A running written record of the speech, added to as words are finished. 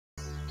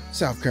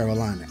South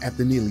Carolina,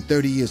 after nearly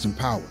 30 years in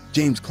power,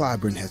 James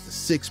Clyburn has the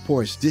 6th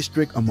poorest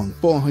district among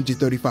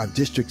 435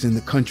 districts in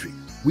the country.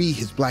 We,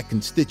 his black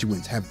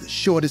constituents, have the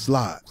shortest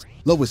lives,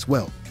 lowest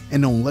wealth,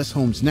 and own less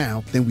homes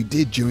now than we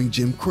did during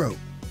Jim Crow.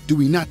 Do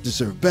we not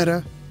deserve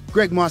better?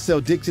 Greg Marcel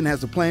Dixon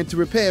has a plan to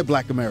repair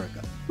Black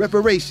America.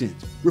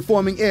 Reparations,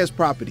 reforming heirs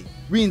property,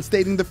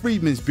 reinstating the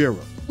Freedmen's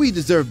Bureau. We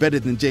deserve better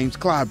than James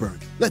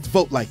Clyburn. Let's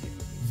vote like it.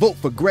 Vote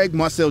for Greg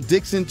Marcel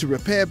Dixon to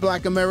repair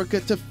Black America,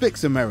 to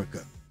fix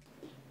America.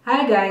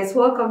 Hi guys,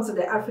 welcome to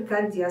the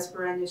African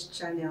Diaspora News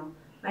channel.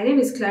 My name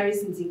is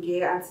Clarisse and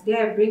today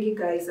I bring you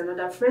guys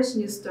another fresh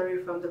news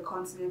story from the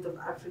continent of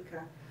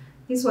Africa.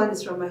 This one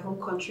is from my home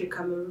country,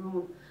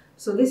 Cameroon.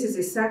 So this is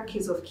a sad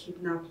case of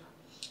kidnap.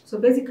 So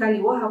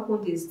basically what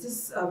happened is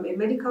this a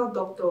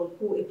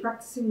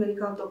practicing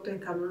medical doctor in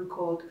Cameroon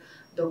called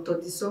Dr.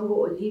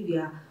 Disongo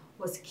Olivia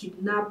was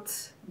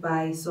kidnapped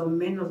by some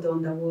men of the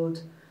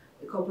underworld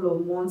a couple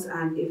of months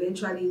and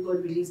eventually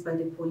got released by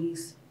the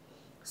police.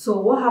 So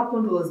what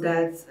happened was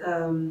that,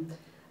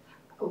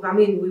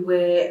 we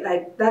were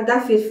like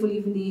that fateful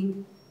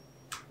evening,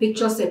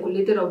 pictures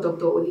circulated of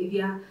Dr.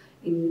 Olivia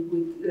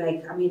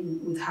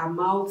with her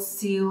mouth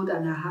sealed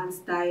and her hands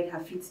tied, her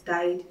feet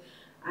tied,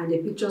 and the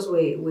pictures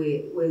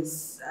were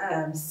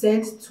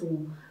sent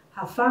to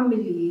her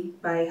family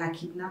by her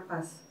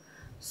kidnappers.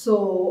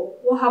 So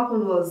what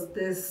happened was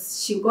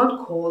this: she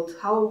got called.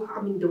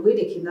 The way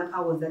they kidnapped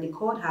her was that they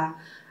called her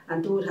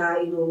and told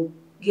her,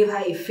 gave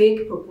her a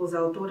fake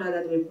proposal, told her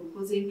that they were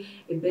proposing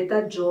a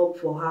better job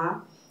for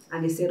her,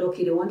 and they said,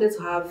 okay, they wanted to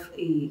have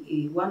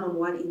a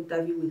one-on-one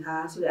interview with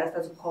her, so they asked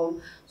her to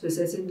come to a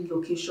certain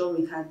location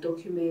with her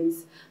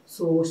documents.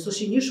 So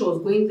she knew she was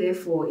going there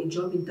for a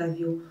job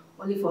interview,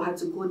 only for her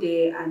to go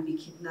there and be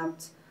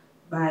kidnapped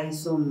by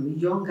some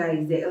young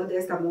guys. The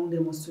eldest among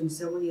them was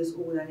 27 years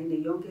old, and then the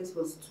youngest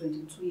was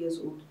 22 years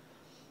old.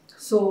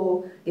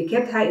 So they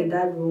kept her in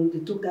that room. They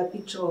took that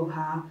picture of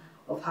her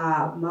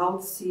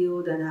mouth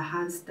sealed and her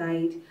hands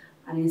tied,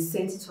 and then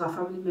sent it to her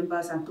family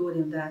members and told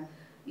them that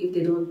if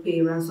they don't pay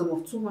a ransom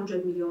of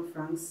 200 million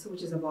francs,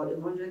 which is about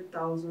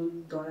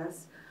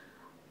 $100,000,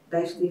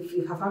 that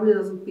if her family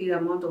doesn't pay the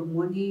amount of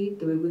money,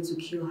 they were going to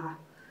kill her.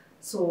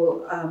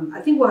 So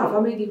I think what her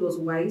family did was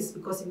wise,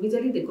 because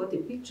immediately they got the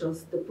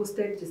pictures, they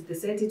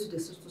sent it to the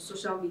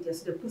social media,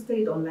 so they posted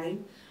it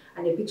online,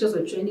 and the pictures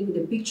were trending.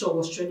 The picture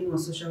was trending on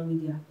social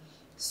media.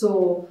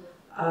 So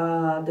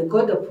they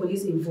got the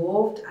police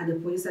involved, and the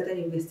police started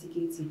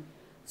investigating.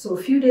 So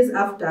a few days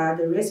after,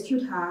 they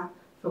rescued her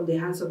from the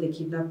hands of the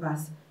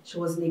kidnappers. She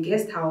was in a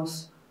guest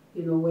house,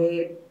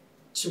 where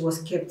she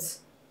was kept.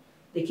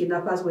 The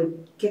kidnappers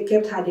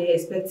kept her there,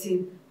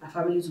 expecting her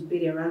family to pay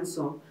their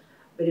ransom.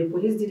 But the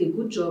police did a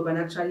good job and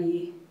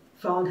actually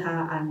found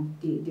her, and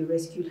they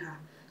rescued her.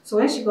 So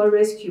when she got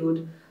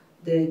rescued,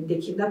 the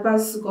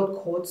kidnappers got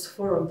caught.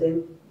 4 of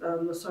them,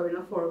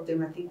 not 4 of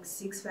them, I think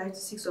 5 to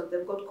 6 of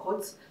them got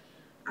caught.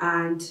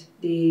 And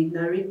they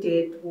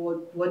narrated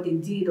what they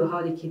did or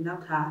how they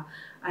kidnapped her.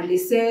 And they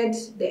said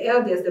the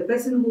eldest, the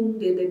person who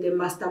the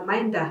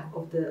masterminder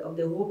of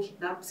the whole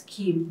kidnap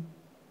scheme,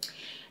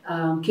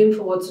 came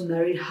forward to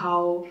narrate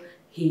how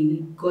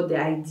he got the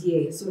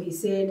idea. So he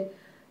said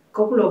a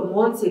couple of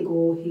months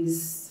ago,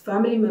 his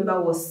family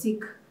member was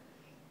sick,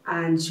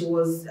 and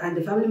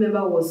the family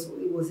member was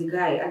a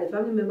guy, and the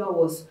family member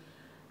was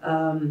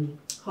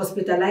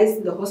hospitalized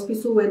in the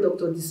hospital where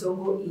Dr.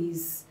 Disongo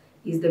is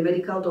the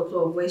medical doctor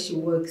of where she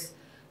works.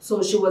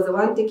 So she was the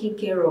one taking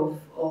care of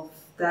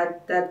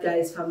that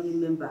guy's family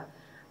member.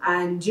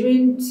 And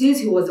since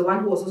he was the one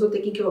who was also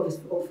taking care of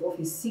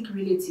his sick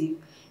relative,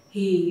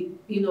 he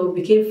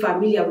became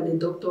familiar with the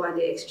doctor, and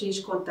they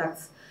exchanged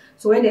contacts.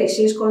 So when they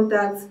exchanged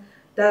contacts,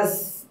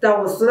 that's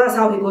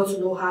how he got to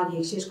know her, and he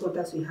exchanged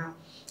contacts with her.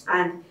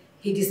 And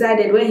he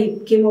decided, when he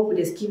came up with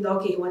a scheme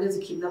that he wanted to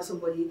kidnap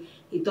somebody,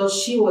 he thought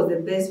she was the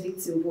best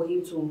victim for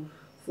him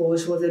she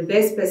was the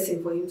best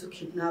person for him to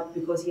kidnap,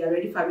 because he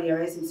already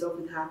familiarized himself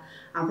with her.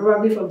 And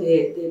probably from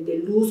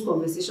the loose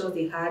conversations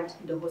they had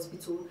in the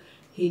hospital,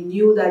 he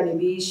knew that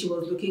maybe she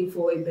was looking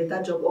for a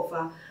better job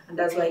offer, and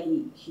that's why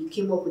he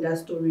came up with that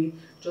story,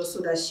 just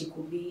so that she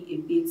could be a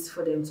bait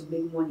for them to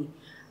make money.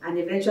 And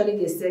eventually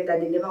they said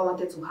that they never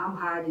wanted to harm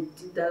her. They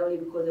did that only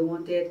because they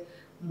wanted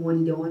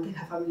money. They wanted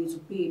her family to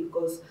pay,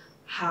 because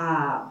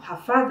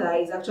her father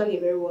is actually a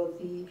very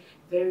wealthy,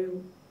 very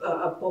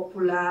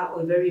popular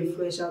or very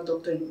influential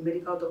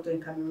medical doctor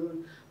in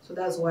Cameroon. So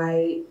that's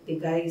why the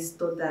guys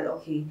thought that,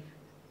 okay,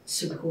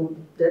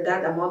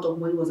 that amount of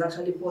money was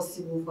actually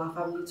possible for her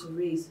family to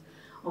raise.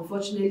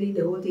 Unfortunately,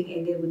 the whole thing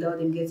ended without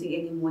them getting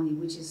any money,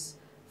 which is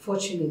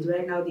fortunate.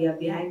 Right now they are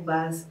behind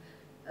bars,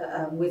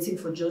 waiting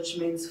for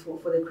judgments for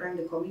the crime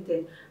they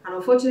committed. And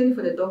unfortunately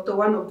for the doctor,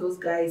 one of those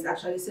guys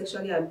actually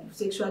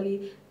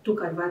sexually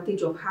took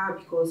advantage of her,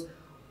 because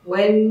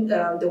when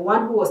the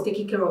one who was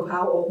taking care of her,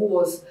 or who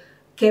was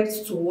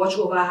kept to watch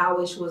over her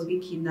when she was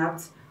being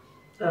kidnapped,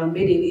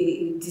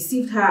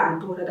 deceived her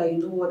and told her that, you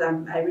know what,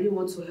 I really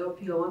want to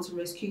help you, I want to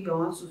rescue you, I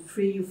want to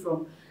free you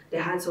from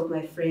the hands of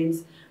my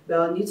friends, but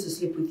I'll need to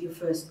sleep with you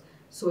first.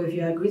 So if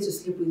you agree to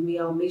sleep with me,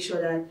 I'll make sure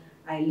that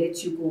I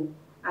let you go.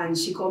 And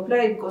she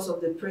complied because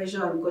of the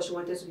pressure and because she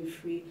wanted to be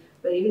free.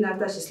 But even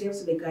after she slept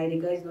with the guy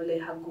did not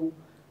let her go.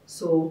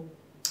 So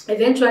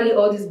eventually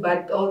all these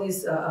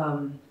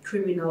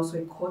criminals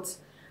were caught,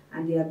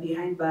 and they are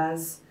behind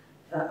bars.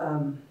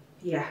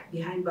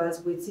 Behind bars,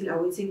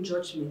 awaiting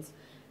judgment.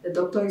 The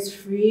doctor is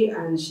free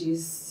and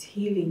she's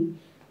healing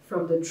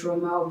from the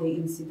trauma of the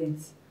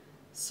incident.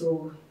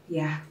 So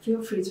yeah,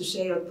 feel free to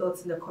share your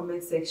thoughts in the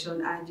comment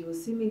section, and you will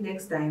see me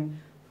next time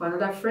for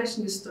another fresh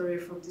news story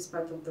from this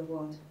part of the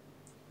world.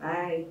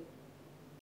 Bye.